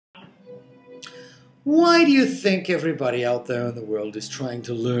Why do you think everybody out there in the world is trying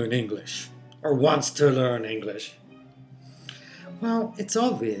to learn English? Or wants to learn English? Well, it's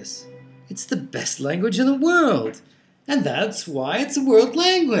obvious. It's the best language in the world. And that's why it's a world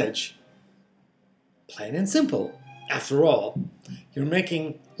language. Plain and simple. After all, you're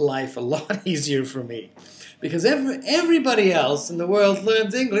making life a lot easier for me. Because everybody else in the world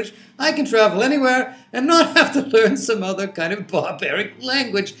learns English, I can travel anywhere and not have to learn some other kind of barbaric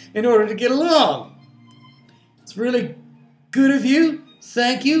language in order to get along. It's really good of you.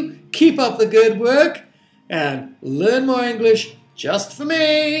 Thank you. Keep up the good work. And learn more English just for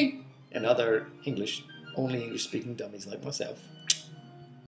me and other only English-speaking dummies like myself.